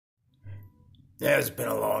Yeah, it's been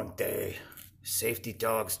a long day. Safety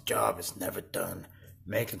dog's job is never done.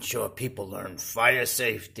 Making sure people learn fire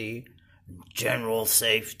safety, general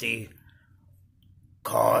safety,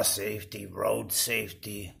 car safety, road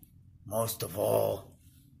safety. Most of all,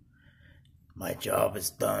 my job is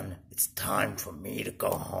done. It's time for me to go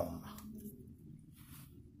home.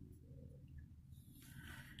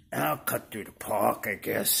 And I'll cut through the park, I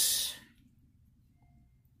guess.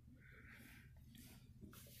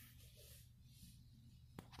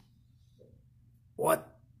 What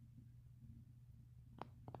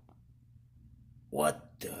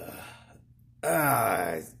the?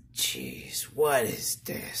 Jeez, what is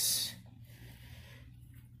this?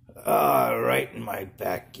 Right in my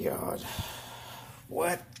backyard.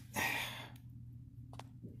 What?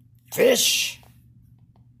 Fish?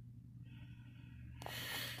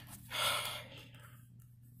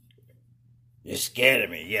 You're scared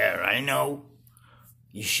of me, yeah, I know.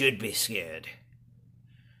 You should be scared.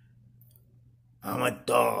 I'm a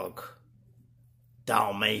dog.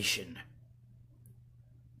 Dalmatian.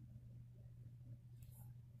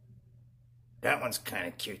 That one's kind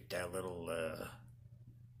of cute, that little,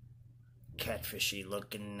 catfishy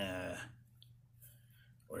looking,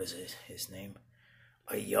 what is his name?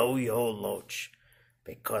 A yo-yo loach,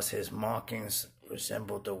 because his markings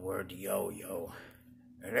resemble the word yo-yo.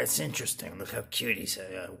 And that's interesting. Look how cute he's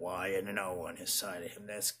a Y and an O on his side of him.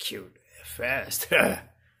 That's cute. Fast.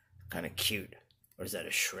 Kind of cute. Or is that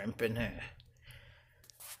a shrimp in there?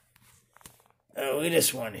 Oh, look at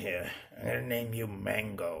this one here. I'm going to name you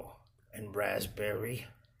Mango and Raspberry.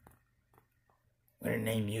 I'm going to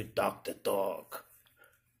name you Dr. Dog.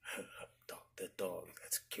 Dr. Dog.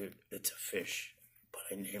 That's cute. It's a fish. But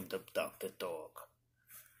I named him Dr. Dog.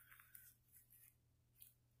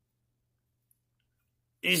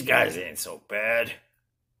 These guys ain't so bad.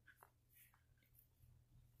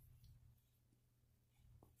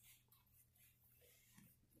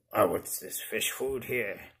 Oh, what's this fish food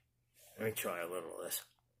here? Let me try a little of this.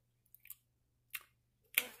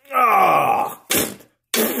 Oh!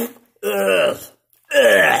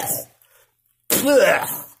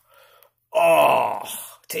 Oh!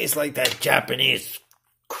 Tastes like that Japanese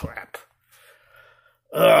crap.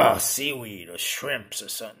 Seaweed or shrimps or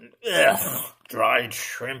something. Ugh, dried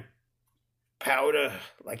shrimp powder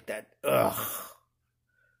like that. Ugh.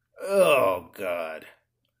 Oh, God.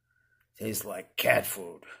 Tastes like cat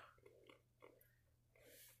food.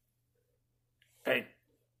 Hey,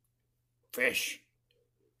 fish,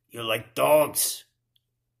 you like dogs?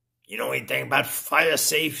 You know anything about fire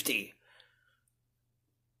safety?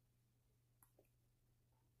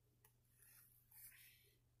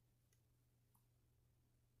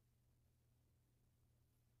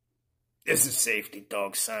 This is Safety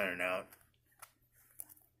Dog signing out.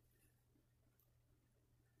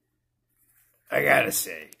 I gotta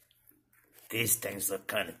say, these things look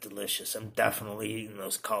kind of delicious. I'm definitely eating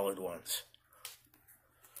those colored ones.